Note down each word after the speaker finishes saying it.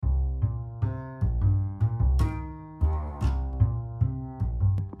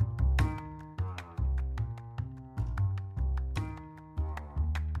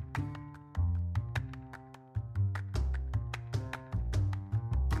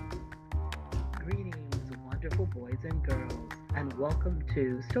wonderful boys and girls, and welcome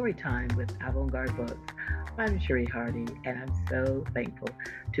to Storytime with Avant-Garde Books. I'm Sherry Hardy, and I'm so thankful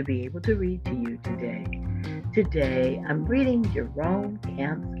to be able to read to you today. Today, I'm reading Jerome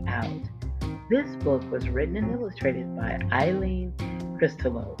Camps Out. This book was written and illustrated by Eileen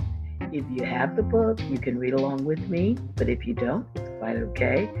Christelow. If you have the book, you can read along with me, but if you don't, it's quite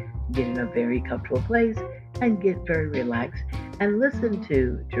okay. Get in a very comfortable place and get very relaxed and listen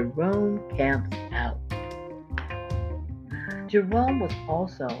to Jerome Camps Out. Jerome was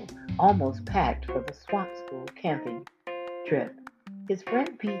also almost packed for the swamp school camping trip. His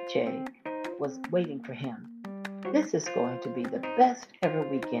friend PJ was waiting for him. This is going to be the best ever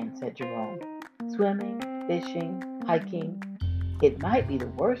weekend, said Jerome. Swimming, fishing, hiking. It might be the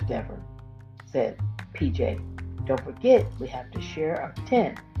worst ever, said PJ. Don't forget, we have to share our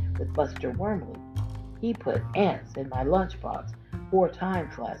tent with Buster Wormley. He put ants in my lunchbox 4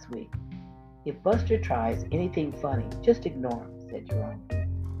 times last week. If Buster tries anything funny, just ignore him, said Jerome.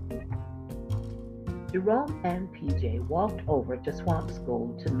 Jerome and PJ walked over to Swamp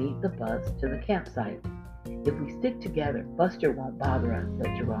School to meet the bus to the campsite. If we stick together, Buster won't bother us,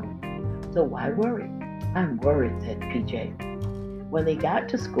 said Jerome. So why worry? I'm worried, said PJ. When they got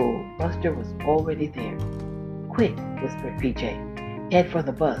to school, Buster was already there. Quick, whispered PJ. Head for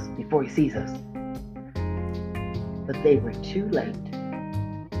the bus before he sees us. But they were too late.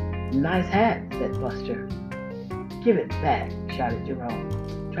 Nice hat, said Buster. Give it back, shouted Jerome.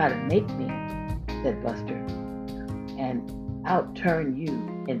 Try to make me, said Buster, and I'll turn you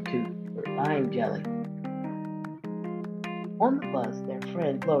into lime jelly. On the bus, their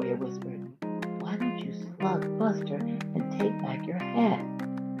friend Gloria whispered, Why don't you slug Buster and take back your hat?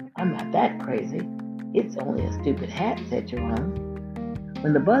 I'm not that crazy. It's only a stupid hat, said Jerome.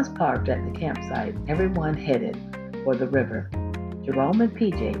 When the bus parked at the campsite, everyone headed for the river. Jerome and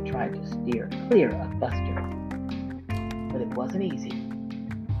PJ tried to steer clear of Buster, but it wasn't easy.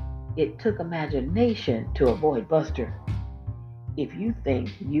 It took imagination to avoid Buster. If you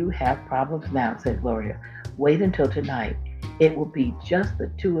think you have problems now, said Gloria, wait until tonight. It will be just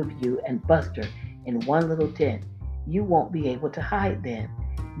the 2 of you and Buster in one little tent. You won't be able to hide then.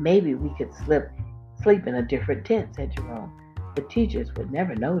 Maybe we could sleep in a different tent, said Jerome. The teachers would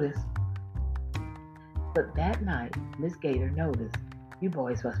never notice. But that night, Miss Gator noticed. You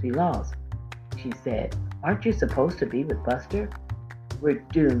boys must be lost, she said. Aren't you supposed to be with Buster? We're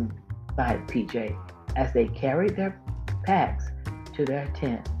doomed, sighed PJ, as they carried their packs to their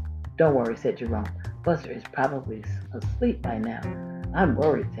tent. Don't worry, said Jerome. Buster is probably asleep by now. I'm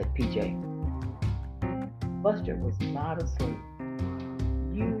worried, said PJ. Buster was not asleep.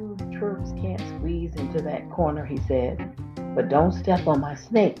 You Terps can't squeeze into that corner, he said. But don't step on my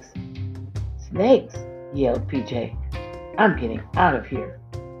snakes. Snakes? Yelled PJ. I'm getting out of here.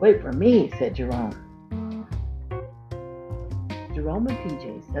 Wait for me, said Jerome. Jerome and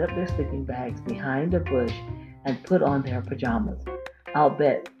PJ set up their sleeping bags behind a bush and put on their pajamas. I'll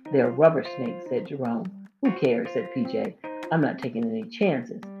bet they're rubber snakes, said Jerome. Who cares, said PJ. I'm not taking any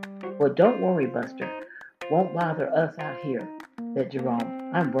chances. Well, don't worry, Buster. Won't bother us out here, said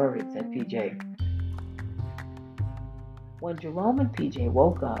Jerome. I'm worried, said PJ. When Jerome and PJ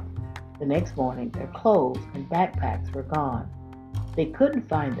woke up the next morning, their clothes and backpacks were gone. They couldn't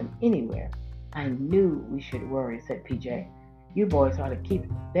find them anywhere. I knew we should worry, said PJ. You boys ought to keep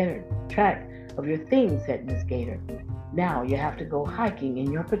better track of your things, said Miss Gator. Now you have to go hiking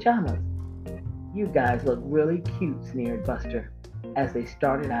in your pajamas. You guys look really cute, sneered Buster, as they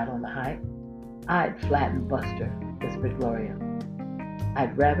started out on the hike. I'd flatten Buster, whispered Gloria.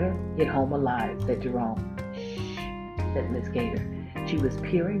 I'd rather get home alive, said Jerome. Shh, said Miss Gator. She was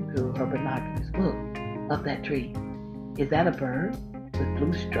peering through her binoculars. Look, up that tree. Is that a bird with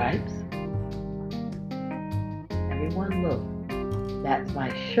blue stripes? Everyone looked. That's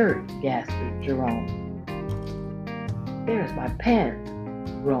my shirt, gasped Jerome. There's my pants,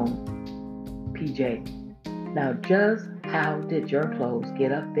 groaned PJ. Now just how did your clothes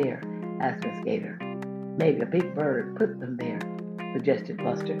get up there? Asked Miss Gator. Maybe a big bird put them there, suggested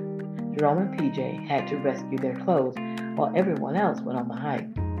Buster. Jerome and PJ had to rescue their clothes while everyone else went on the hike.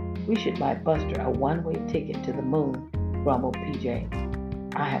 We should buy Buster a one-way ticket to the moon, grumbled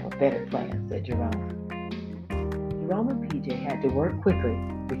PJ. I have a better plan, said Jerome. Jerome and PJ had to work quickly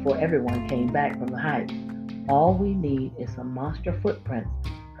before everyone came back from the hike. All we need is some monster footprints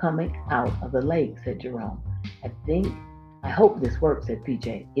coming out of the lake, said Jerome. I hope this works, said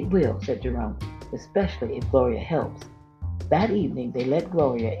PJ. It will, said Jerome, especially if Gloria helps. That evening, they let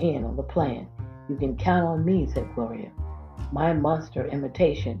Gloria in on the plan. You can count on me, said Gloria. My monster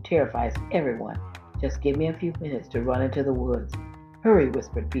imitation terrifies everyone. Just give me a few minutes to run into the woods. Hurry,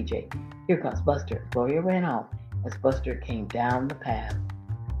 whispered PJ. Here comes Buster. Gloria ran off as Buster came down the path.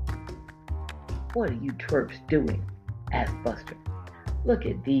 What are you twerps doing? Asked Buster. Look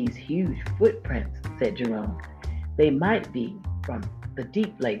at these huge footprints, said Jerome. They might be from the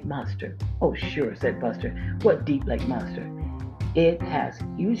Deep Lake Monster. Oh, sure, said Buster. What Deep Lake Monster? It has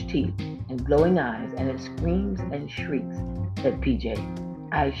huge teeth and glowing eyes, and it screams and shrieks, said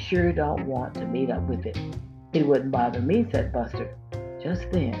PJ. I sure don't want to meet up with it. It wouldn't bother me, said Buster.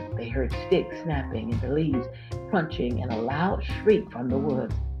 Just then, they heard sticks snapping and the leaves crunching and a loud shriek from the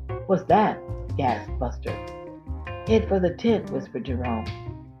woods. What's that? Gasped Buster. Head for the tent, whispered Jerome.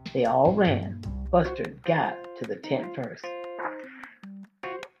 They all ran. Buster got to the tent first.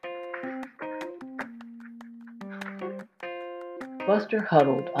 Buster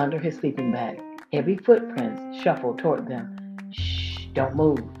huddled under his sleeping bag. Heavy footprints shuffled toward them. Shh, don't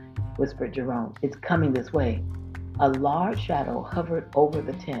move, whispered Jerome. It's coming this way. A large shadow hovered over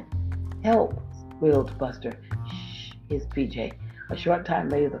the tent. Help, squealed Buster. Shh, hissed PJ. A short time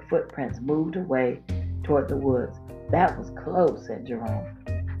later, the footprints moved away toward the woods. That was close, said Jerome.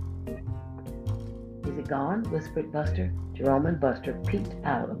 Is it gone? Whispered Buster. Jerome and Buster peeked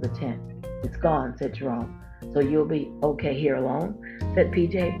out of the tent. It's gone, said Jerome. So you'll be okay here alone? Said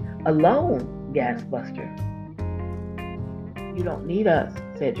PJ. Alone? Gasped Buster. You don't need us,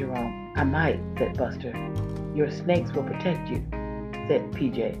 said Jerome. I might, said Buster. Your snakes will protect you, said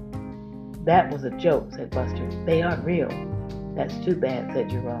PJ. That was a joke, said Buster. They aren't real. That's too bad, said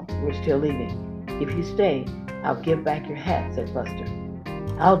Jerome. We're still leaving. If you stay, I'll give back your hat, said Buster.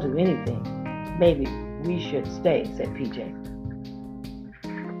 I'll do anything. Maybe we should stay, said PJ.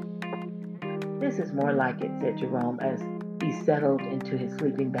 This is more like it, said Jerome as he settled into his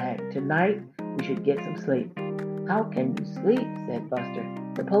sleeping bag. Tonight, we should get some sleep. How can you sleep, said Buster.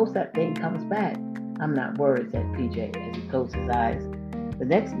 Suppose that thing comes back. I'm not worried, said PJ as he closed his eyes. The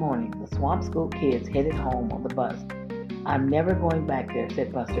next morning, the Swamp School kids headed home on the bus. I'm never going back there,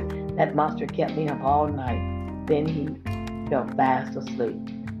 said Buster. That monster kept me up all night. Then he fell fast asleep.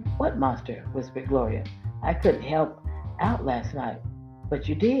 What monster? Whispered Gloria. I couldn't help out last night. But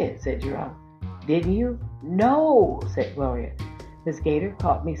you did, said Jerome. Didn't you? No, said Gloria. Miss Gator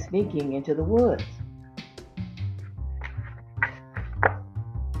caught me sneaking into the woods.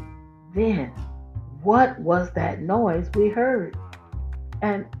 Then, what was that noise we heard?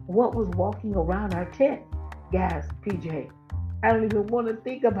 And what was walking around our tent? Gasped PJ. I don't even want to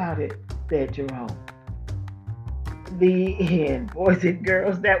think about it, said Jerome. The end. Boys and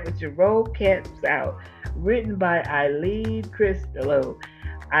girls, that was Jerome Camps Out, written by Eileen Christelow.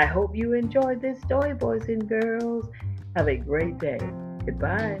 I hope you enjoyed this story, boys and girls. Have a great day.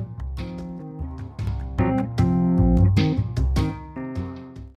 Goodbye.